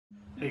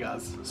Hey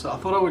guys, so I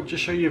thought I would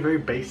just show you a very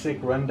basic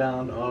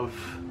rundown of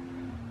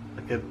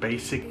like a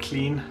basic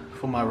clean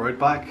for my road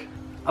bike.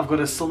 I've got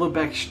a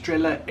Silverback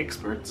Strela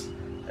Expert,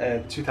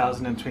 a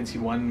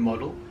 2021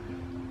 model.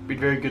 Been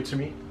very good to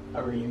me, I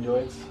really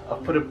enjoy it.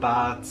 I've put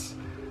about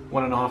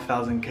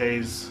 1,500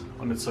 Ks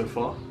on it so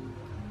far.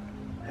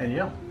 And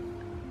yeah,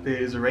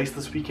 there's a race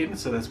this weekend,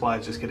 so that's why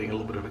it's just getting a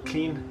little bit of a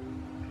clean.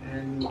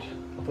 And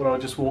I thought I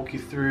would just walk you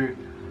through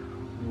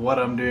what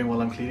I'm doing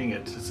while I'm cleaning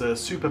it. It's a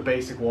super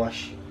basic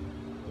wash.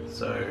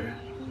 So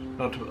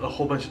not a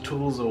whole bunch of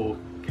tools or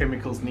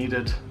chemicals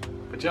needed,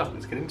 but yeah,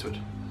 let's get into it.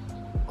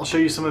 I'll show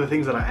you some of the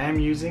things that I am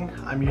using.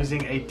 I'm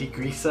using a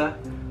degreaser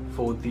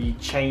for the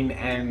chain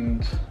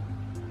and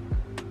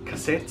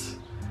cassette.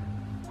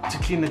 To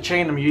clean the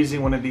chain, I'm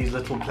using one of these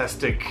little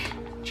plastic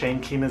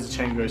chain cleaners. The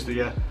chain goes through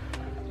here.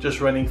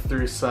 Just running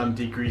through some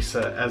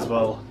degreaser as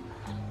well,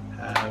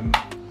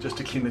 just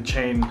to clean the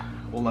chain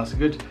all nice and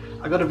good.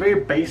 I got a very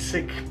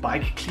basic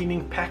bike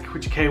cleaning pack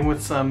which came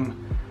with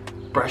some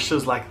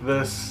brushes like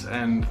this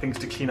and things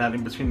to clean out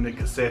in between the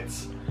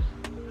cassettes.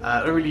 I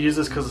don't really use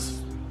this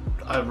because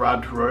I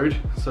ride road,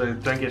 so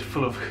don't get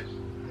full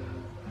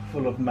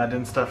of mud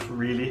and stuff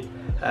really.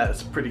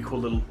 It's a pretty cool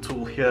little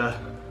tool here,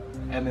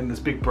 and then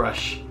this big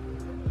brush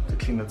to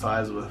clean the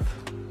tires with.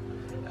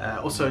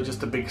 Also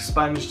just a big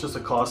sponge, just a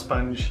car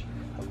sponge.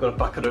 I've got a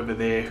bucket over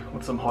there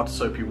with some hot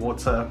soapy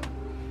water,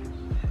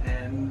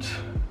 and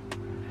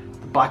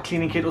the bike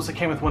cleaning kit also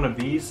came with one of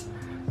these.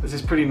 This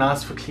is pretty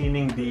nice for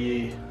cleaning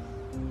the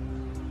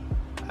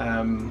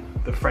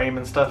frame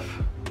and stuff,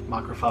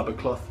 microfiber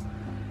cloth.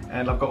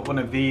 And I've got one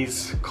of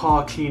these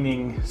car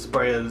cleaning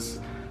sprayers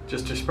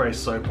just to spray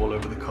soap all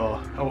over the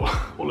car,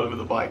 all over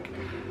the bike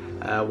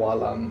while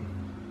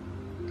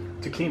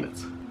to clean it.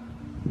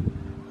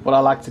 What I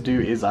like to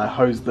do is I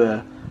hose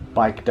the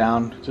bike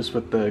down just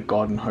with the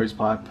garden hose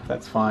pipe,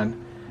 that's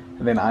fine.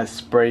 And then I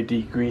spray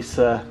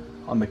degreaser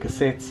on the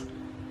cassettes,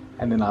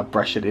 and then I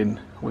brush it in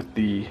with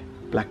the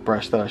black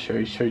brush that I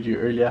showed you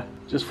earlier,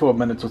 just for a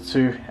minute or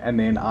two, and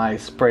then I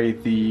spray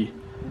the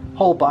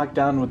whole bike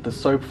down with the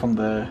soap from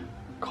the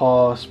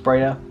car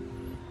sprayer,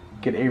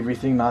 get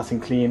everything nice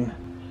and clean.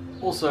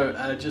 Also,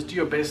 just do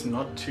your best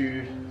not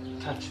to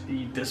touch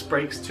the disc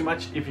brakes too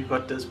much if you've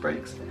got disc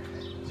brakes,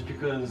 just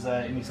because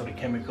any sort of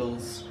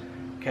chemicals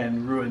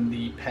can ruin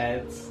the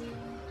pads.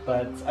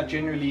 But I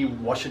generally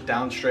wash it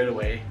down straight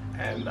away,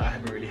 and I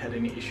haven't really had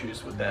any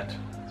issues with that.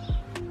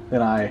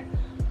 Then I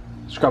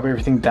scrub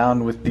everything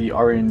down with the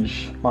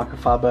orange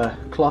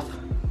microfiber cloth.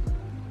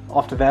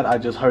 After that, I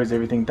just hose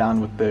everything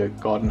down with the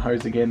garden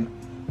hose again.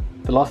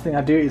 The last thing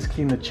I do is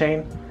clean the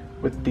chain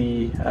with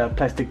the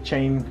plastic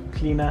chain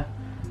cleaner.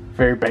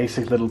 Very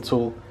basic little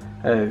tool.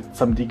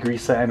 Some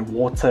degreaser and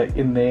water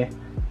in there.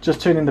 Just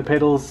turning the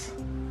pedals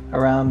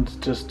around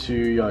just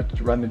to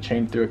run the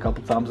chain through a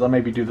couple times. I'll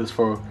maybe do this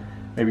for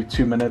maybe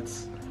 2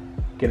 minutes,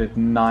 get it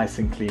nice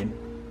and clean.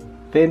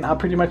 Then I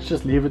pretty much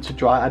just leave it to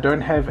dry. I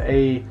don't have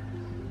a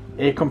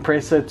air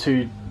compressor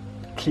to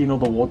clean all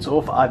the water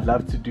off. I'd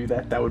love to do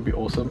that, that would be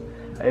awesome.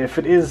 If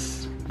it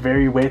is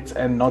very wet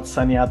and not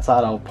sunny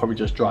outside, I'll probably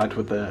just dry it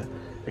with a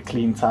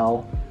clean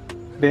towel.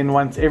 Then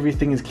once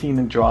everything is clean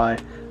and dry,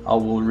 I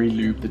will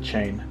re-lube the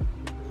chain.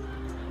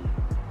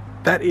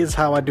 That is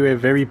how I do a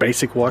very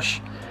basic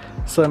wash.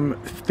 Some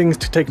things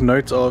to take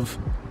note of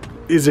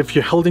is if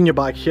you're holding your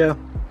bike here,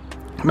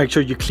 make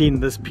sure you clean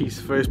this piece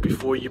first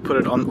before you put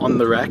it on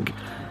the rack.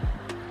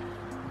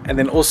 And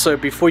then also,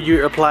 before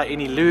you apply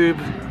any lube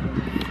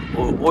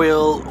or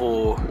oil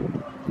or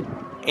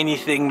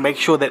anything, make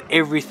sure that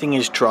everything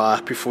is dry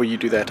before you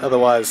do that.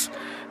 Otherwise,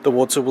 the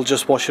water will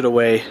just wash it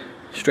away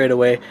straight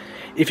away.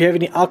 If you have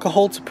any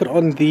alcohol to put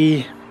on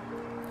the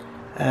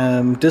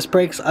disc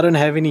brakes, I don't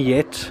have any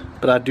yet,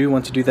 but I do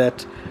want to do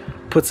that.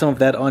 Put some of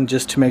that on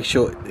just to make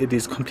sure it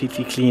is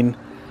completely clean.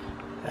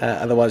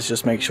 Otherwise,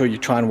 just make sure you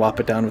try and wipe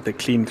it down with a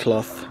clean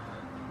cloth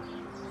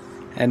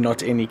and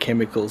not any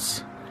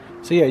chemicals.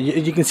 So yeah,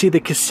 you can see the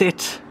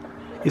cassette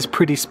is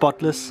pretty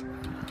spotless.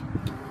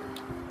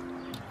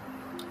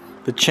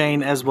 The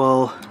chain as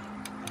well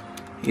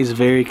is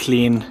very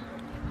clean.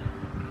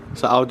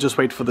 So I'll just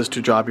wait for this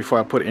to dry before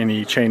I put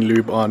any chain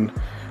lube on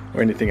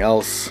or anything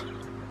else.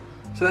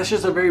 So that's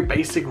just a very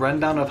basic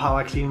rundown of how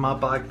I clean my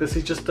bike. This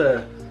is just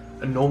a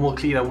normal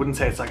clean. I wouldn't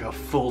say it's like a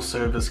full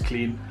service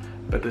clean,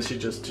 but this is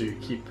just to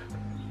keep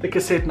the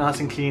cassette nice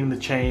and clean, the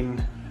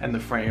chain and the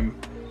frame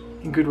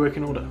in good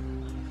working order.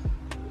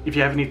 If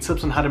you have any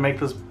tips on how to make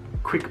this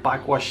quick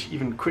bike wash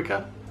even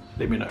quicker,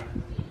 let me know.